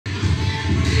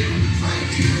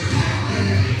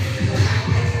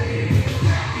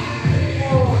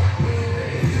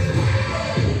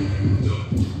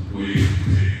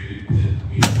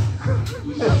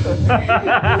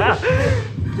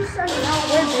Just so you know,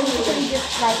 we're basically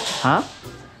just like. Huh?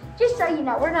 Just so you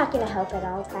know, we're not gonna help at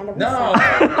all, kind of. No.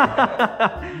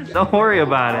 Don't worry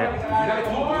about it.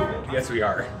 Yes, we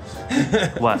are.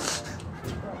 What?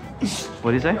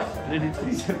 What did he say?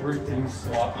 He said we're doing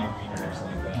sloppy wiener or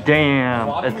something like that. Damn.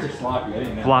 Floppy It's or sloppy? I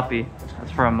didn't know. floppy.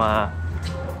 That's from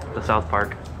the South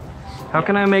Park. How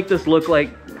can I make this look like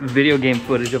video game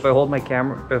footage if I hold my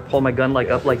camera, if I hold my gun like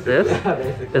up like this?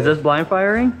 Is this blind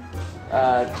firing?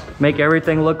 Make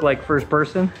everything look like first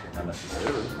person? Not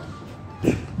necessarily.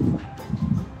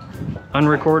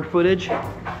 Unrecord footage?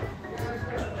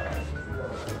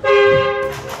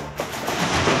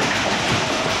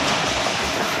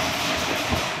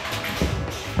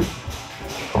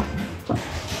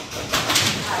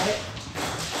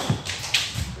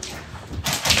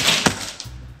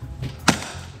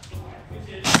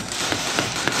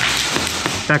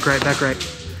 Back right, back right.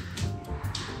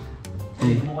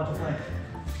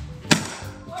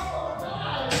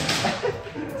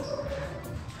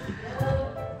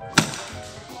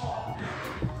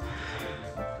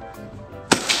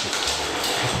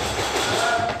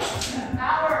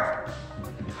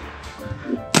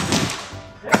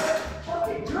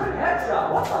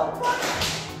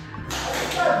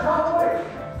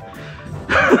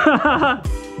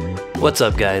 What's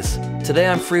up, guys? Today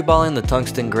I'm freeballing the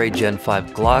Tungsten Gray Gen 5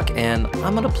 Glock, and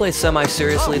I'm gonna play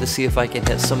semi-seriously to see if I can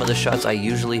hit some of the shots I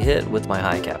usually hit with my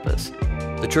hi-capas.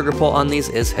 The trigger pull on these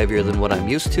is heavier than what I'm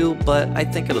used to, but I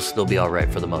think it'll still be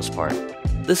alright for the most part.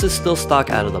 This is still stock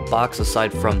out of the box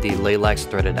aside from the Laylax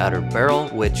threaded outer barrel,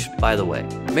 which, by the way,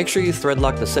 make sure you thread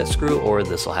lock the set screw or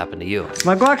this will happen to you.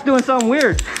 My Glock's doing something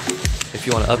weird! If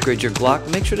you want to upgrade your Glock,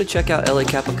 make sure to check out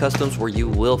hi-capa Customs, where you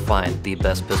will find the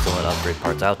best pistol and upgrade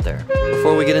parts out there.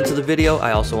 Before we get into the video,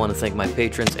 I also want to thank my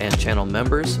patrons and channel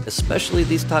members, especially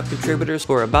these top contributors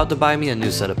who are about to buy me a new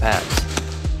set of pads.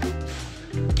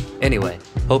 Anyway,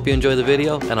 hope you enjoy the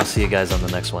video, and I'll see you guys on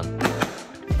the next one.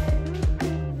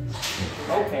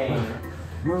 Okay.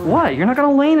 What? You're not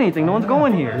gonna lane anything, no one's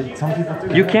going here. Some people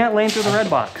do. You can't lane through the red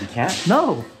box. You can't?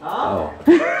 No. Oh.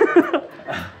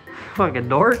 Fucking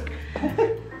dork.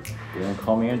 You don't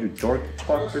call me Andrew Dork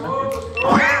Talk for nothing.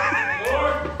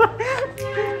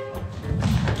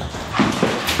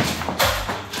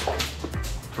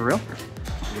 For real?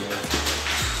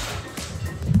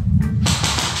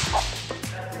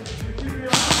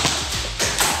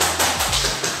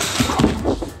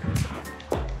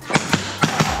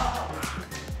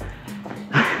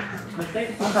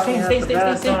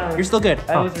 Stay. You're still good.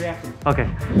 I was reacting. Okay.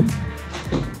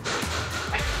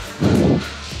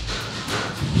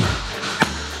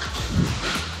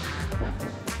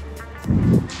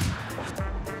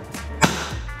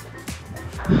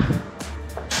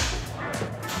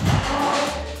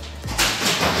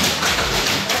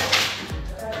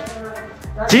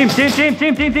 Team.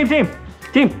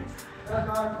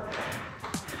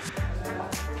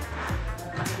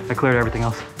 I cleared everything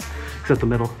else, except the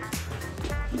middle.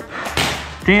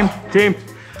 Team.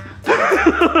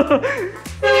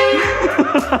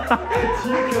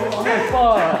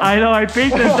 I know, I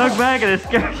peeked and dug back and it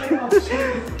scared you.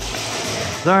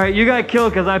 It's alright, you got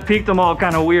killed because I peeked them all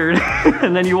kind of weird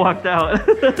and then you walked out.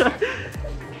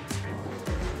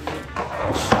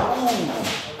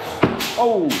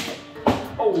 Oh.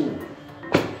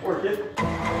 Work it.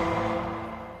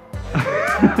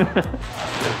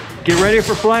 Get ready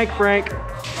for flank, Frank.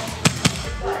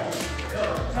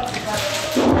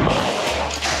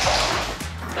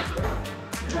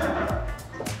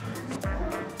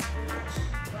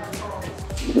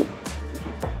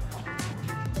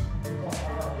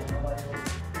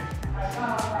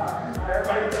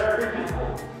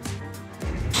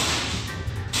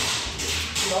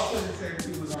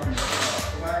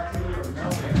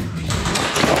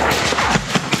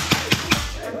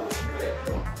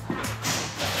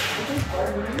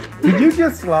 Did you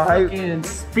just slide? Fucking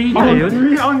speed. Yeah,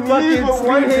 dude. Unfucking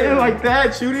one hand like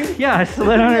that, shooting? Yeah, I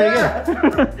slid under it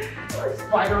again.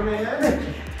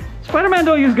 Spider-Man. Spider-Man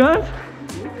don't use guns.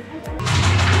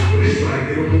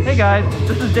 Hey guys,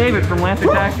 this is David from Lancer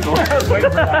Tactical. I was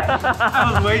waiting for that.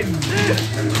 I was waiting.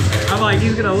 I'm like,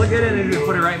 he's gonna look at it and he's gonna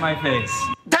put it right in my face.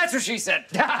 That's what she said.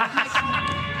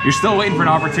 You're still waiting for an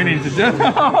opportunity to do it.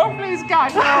 Oh, please,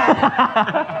 God, no.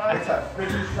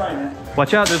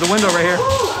 Watch out, there's a window right here.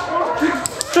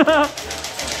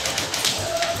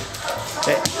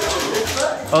 Hey.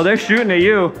 Oh, they're shooting at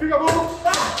you.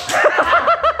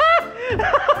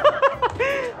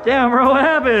 Damn, bro, what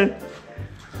happened?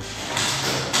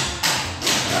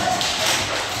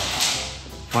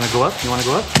 Wanna go up? You wanna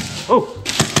go up? Oh!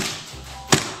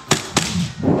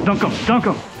 Dunk him, dunk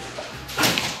him!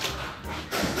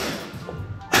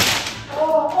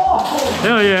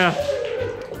 Hell yeah!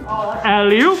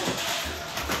 Alley-oop!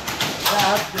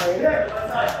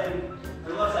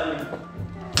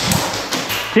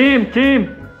 Team,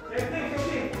 team!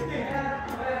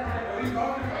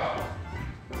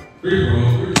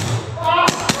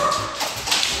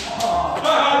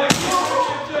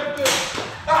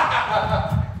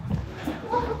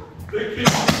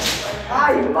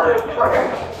 Ah, you motherfucker!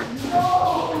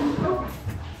 No!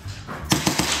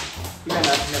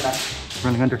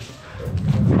 Running under.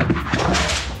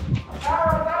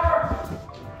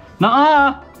 Nuh-uh!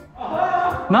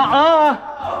 Nuh-uh!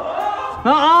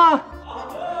 Nuh-uh!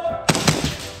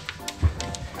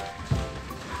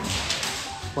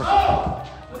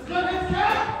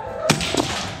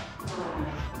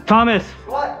 Thomas!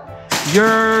 What?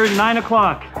 You're 9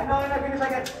 o'clock. I know, I'm not gonna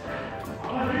second.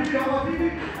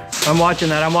 I'm watching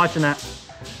that, I'm watching that.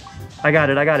 I got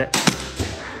it, I got it.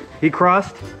 He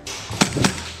crossed.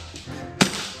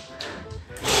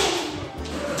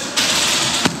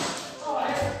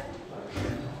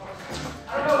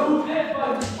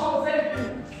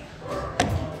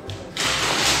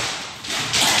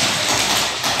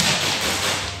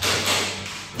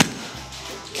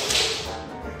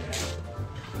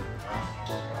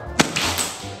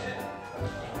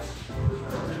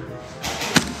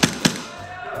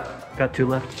 Got 2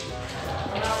 left.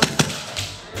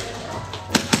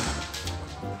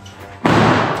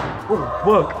 Oh,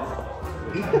 look.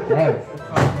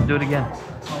 Do it again.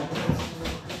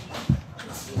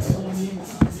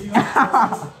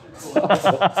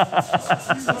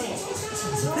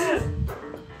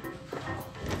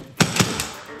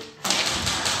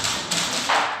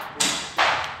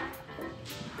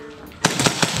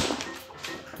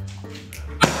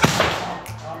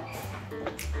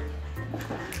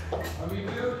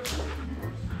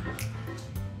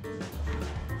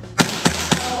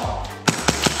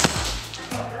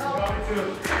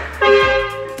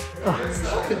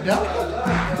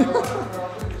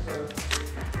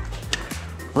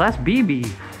 Well, that's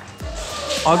BB.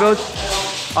 I'll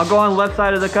go on the left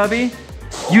side of the cubby.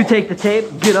 You take the tape,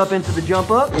 get up into the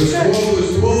jump up. Let's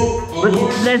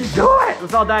do it.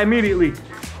 Let's all die immediately.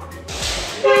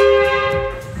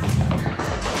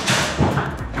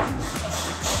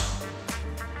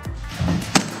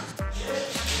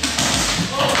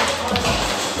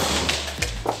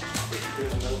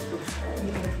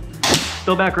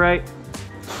 Still back right.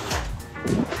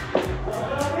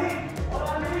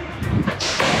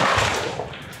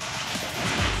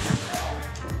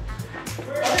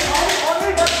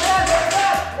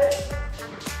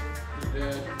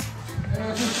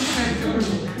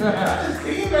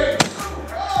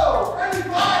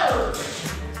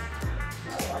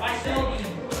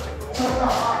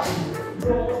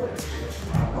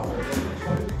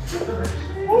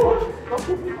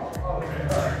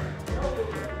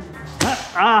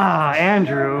 Ah,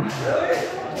 Andrew.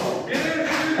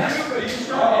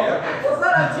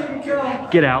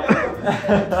 Get out.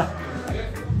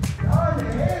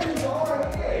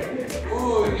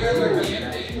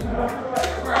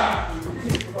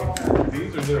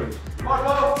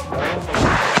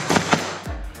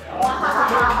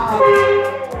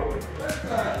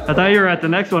 I thought you were at the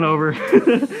next one over. I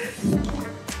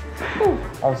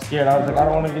was scared. I was like, I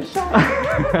don't want to get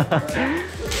shot.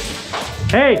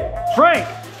 Hey, Frank!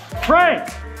 Frank!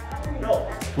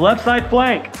 Left side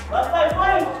flank.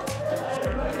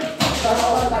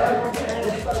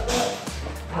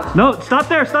 No, stop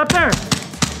there, stop there.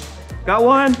 Got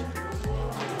 1.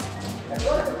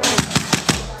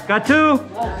 Got 2.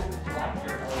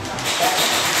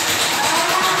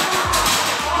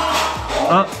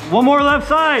 One more left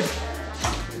side.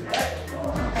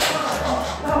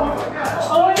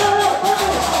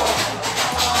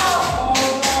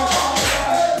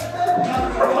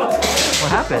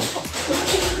 What happened?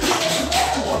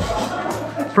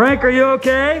 Frank, are you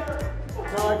okay?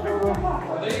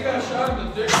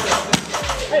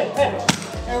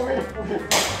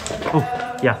 Oh,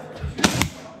 yeah.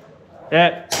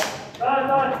 Yeah.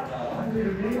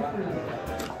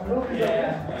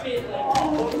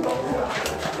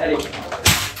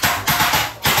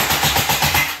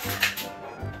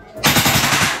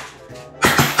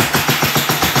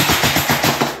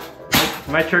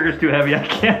 My trigger's too heavy, I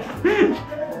can't.